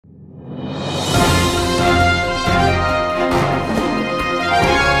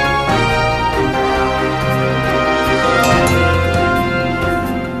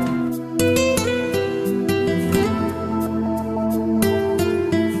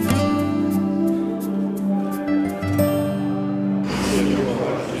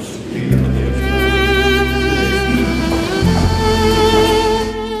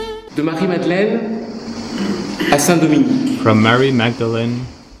Magdalène à Saint Dominique. From Mary Magdalene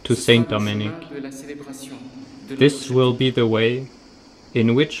to Saint Dominic. This will be the way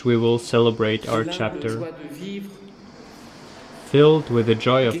in which we will celebrate our chapter, filled with the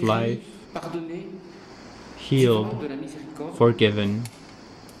joy of life, healed, forgiven,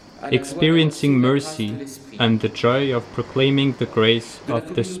 experiencing mercy and the joy of proclaiming the grace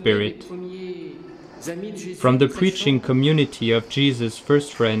of the Spirit. From the preaching community of Jesus'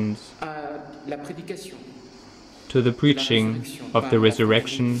 first friends to the preaching of the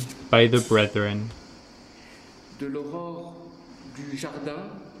resurrection by the brethren.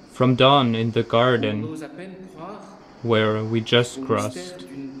 From dawn in the garden, where we just crossed,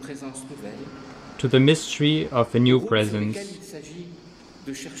 to the mystery of a new presence,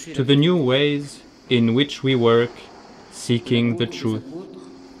 to the new ways in which we work, seeking the truth.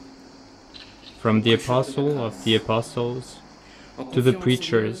 From the apostle of the apostles to the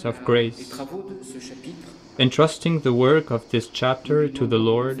preachers of grace, entrusting the work of this chapter to the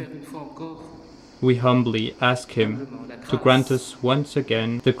Lord, we humbly ask Him to grant us once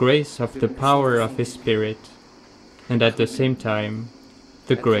again the grace of the power of His Spirit, and at the same time,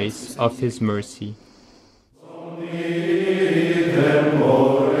 the grace of His mercy.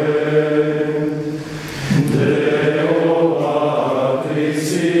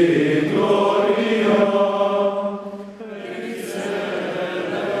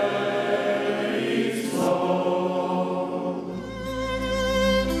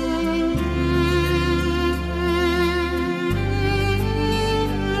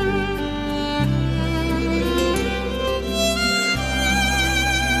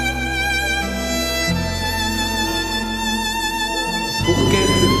 Pour qu'elle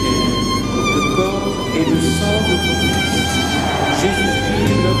devienne le corps et le sang de ton Fils,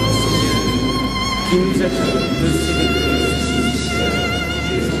 Jésus-Christ notre Seigneur, qui nous a dit de célébrer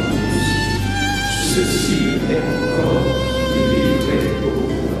Jésus. Ceci est mon corps qui est livré pour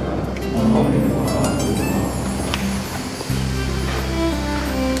vous en mémoire de moi.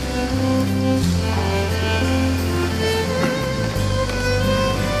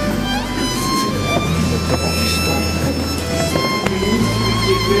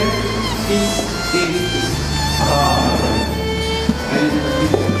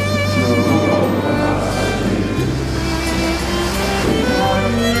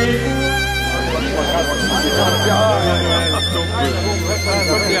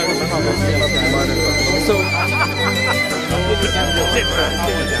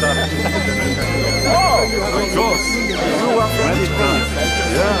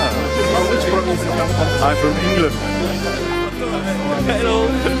 I'm from England. Hello.